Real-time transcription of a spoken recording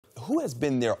who has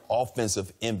been their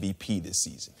offensive MVP this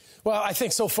season? Well, I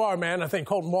think so far, man, I think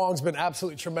Colton Wong's been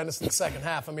absolutely tremendous in the second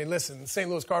half. I mean, listen, the St.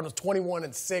 Louis Cardinals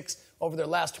 21-6 over their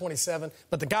last 27.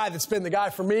 But the guy that's been the guy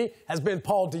for me has been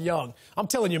Paul DeJong. I'm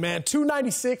telling you, man,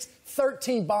 296,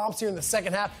 13 bombs here in the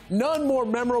second half. None more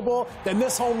memorable than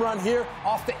this home run here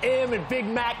off the M in Big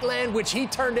Mac land, which he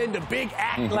turned into Big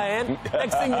Act land.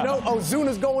 Next thing you know,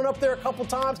 Ozuna's going up there a couple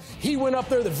times. He went up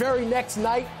there the very next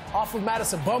night off of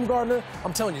Madison Bumgarner.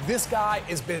 I'm telling you, this guy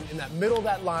has been in that middle of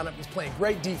that lineup. He's playing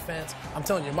great defense. I'm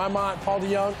telling you, in my mind, Paul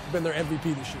DeJong has been their MVP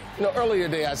this year. You know, earlier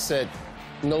today I said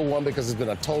no one because it's been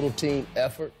a total team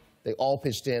effort. They all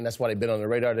pitched in. That's why they've been on the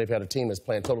radar. They've had a team that's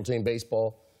playing total team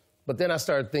baseball. But then I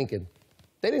started thinking,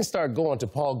 they didn't start going to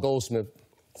Paul Goldschmidt.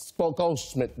 Paul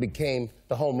Goldschmidt became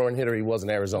the home run hitter he was in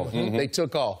Arizona. They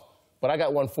took off. But I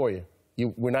got one for you.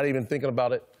 We're not even thinking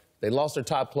about it. They lost their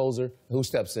top closer. Who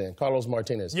steps in? Carlos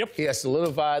Martinez. Yep. He has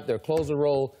solidified their closer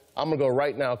role. I'm going to go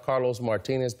right now, Carlos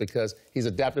Martinez, because he's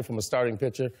adapted from a starting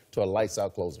pitcher to a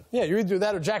lights-out closer. Yeah, you either do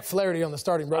that or Jack Flaherty on the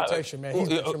starting rotation, man. He's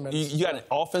been tremendous. You got an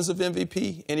offensive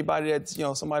MVP? Anybody that's,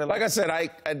 somebody like I said,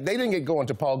 they didn't get going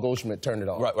to Paul Goldschmidt turned it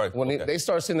off. Right. When they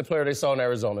started seeing the player they saw in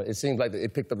Arizona, it seemed like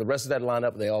it picked up the rest of that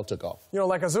lineup, and they all took off. You know,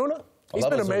 like Ozuna? He's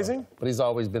been amazing. But he's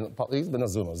always been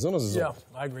Ozuna. Ozuna's Ozuna. Yeah,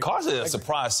 I agree. Cards are a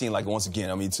surprise scene, like, once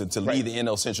again. I mean, to lead the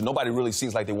NL Central. Nobody really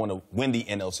seems like they want to win the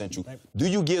NL Central. Right. Do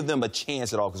you give them a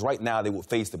chance at all? Because right now they will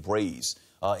face the Braves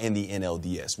in the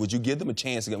NLDS. Would you give them a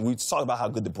chance again? We talked about how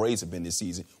good the Braves have been this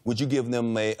season. Would you give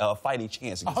them a fighting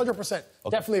chance? 100%. Okay.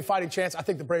 Definitely a fighting chance. I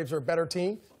think the Braves are a better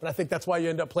team, but I think that's why you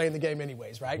end up playing the game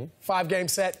anyways, right? 5-game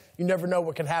set. You never know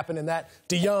what can happen in that.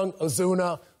 DeJong,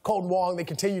 Ozuna, Colton Wong, they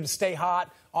continue to stay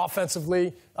hot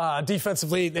offensively.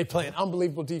 Defensively, they play an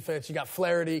unbelievable defense. You got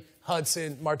Flaherty,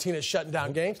 Hudson, Martinez shutting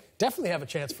down games. Definitely have a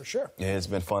chance for sure. Yeah, it's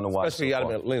been fun to watch.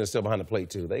 Especially Lena's still behind the plate,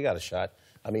 too. They got a shot.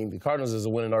 I mean, the Cardinals is a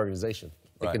winning organization.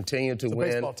 They continue to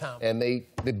win, and they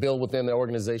build within the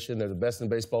organization. They're the best in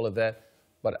baseball at that.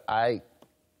 But I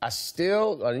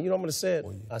still, you know I'm going to say it,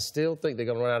 I still think they're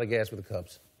going to run out of gas with the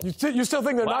Cubs. You still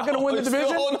think they're not going to win the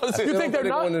division? You think they're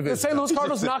not? The St. Louis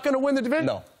Cardinals not going to win the division?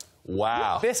 No.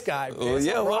 Wow. This guy. This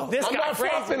guy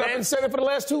crazy, man. I've been saying it for the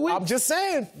last 2 weeks. I'm just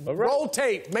saying. Roll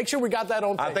tape. Make sure we got that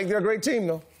on tape. I think they're a great team,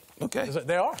 though. Okay.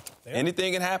 They are.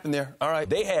 Anything can happen there. All right.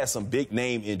 They had some big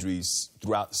name injuries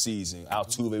throughout the season.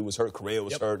 Altuve was hurt. Correa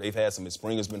was hurt. They've had some.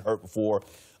 Springer's been hurt before.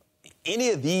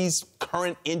 Any of these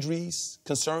current injuries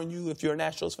concern you if you're a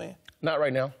Astros fan? Not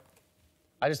right now.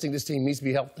 I just think this team needs to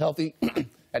be healthy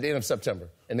at the end of September,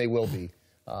 and they will be.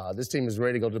 This team is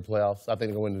ready to go to the playoffs. I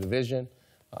think they're going to win the division.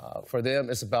 For them,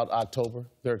 it's about October.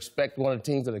 They're one of the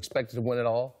teams that are expected to win it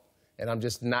all, and I'm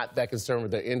just not that concerned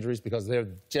with their injuries because they're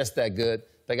just that good.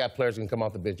 They got players who can come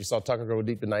off the bench. You saw Tucker go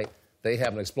deep tonight. They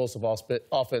have an explosive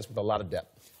offense with a lot of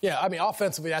depth. Yeah, I mean,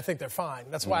 offensively, I think they're fine.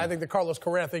 That's why I think the Carlos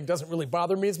Correa thing doesn't really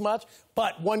bother me as much.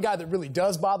 But one guy that really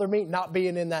does bother me, not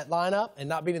being in that lineup and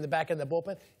not being in the back end of the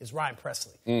bullpen, is Ryan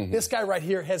Presley. This guy right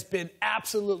here has been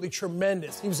absolutely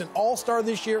tremendous. He was an all-star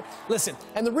this year. Listen,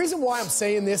 and the reason why I'm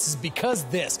saying this is because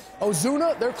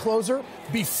Ozuna, their closer,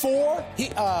 before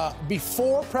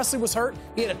Presley was hurt,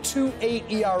 he had a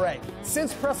 2.8 ERA.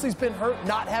 Since Presley's been hurt,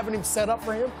 not having him set up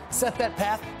for him, set that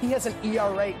path, he has an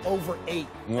ERA over 8.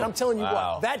 And I'm telling you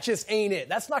what, that just ain't it.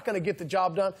 That's not going to get the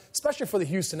job done, especially for the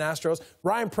Houston Astros.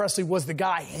 Ryan Presley was the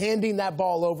guy handing that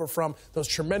ball over from those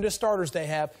tremendous starters they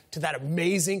have to that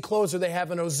amazing closer they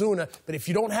have in Ozuna. But if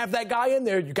you don't have that guy in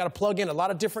there, you've got to plug in a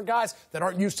lot of different guys that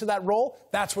aren't used to that role.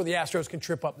 That's where the Astros can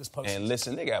trip up this postseason. And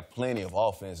listen, they got plenty of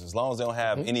offense. As long as they don't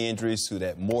have any injuries to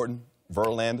that Morton,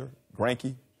 Verlander,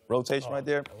 Greinke rotation right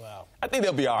there. Wow. I think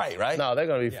they'll be all right? No, they're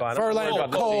going to be fine.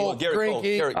 Verlander, Cole,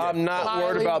 Greinke. I'm not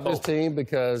worried about this team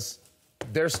because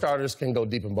their starters can go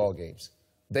deep in ball games.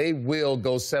 They will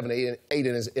go 7, 8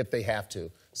 innings if they have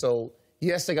to. So,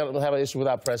 yes, they're going to have an issue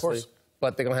without Presley,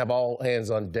 but they're going to have all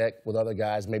hands on deck with other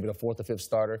guys. Maybe the 4th or 5th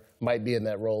starter might be in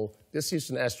that role. This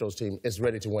Houston Astros team is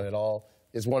ready to win it all.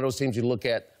 It's one of those teams you look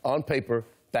at on paper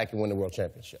that can win the World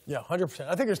Championship. Yeah, 100%.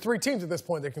 I think there's 3 teams at this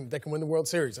point that can win the World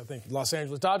Series. I think Los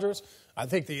Angeles Dodgers. I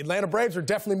think the Atlanta Braves are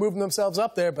definitely moving themselves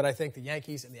up there, but I think the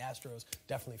Yankees and the Astros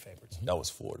definitely favorites. That was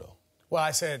 4, though. Well,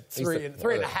 I said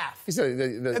 3.5. He said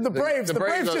and the Braves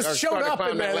just showed up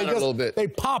in there. They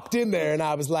popped in there, and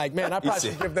I was like, man, I probably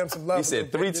should give them some love. He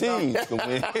said 3 teams can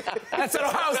win. That's an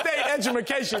Ohio State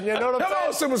education, you know what I'm saying? Come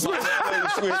on, Super Swish.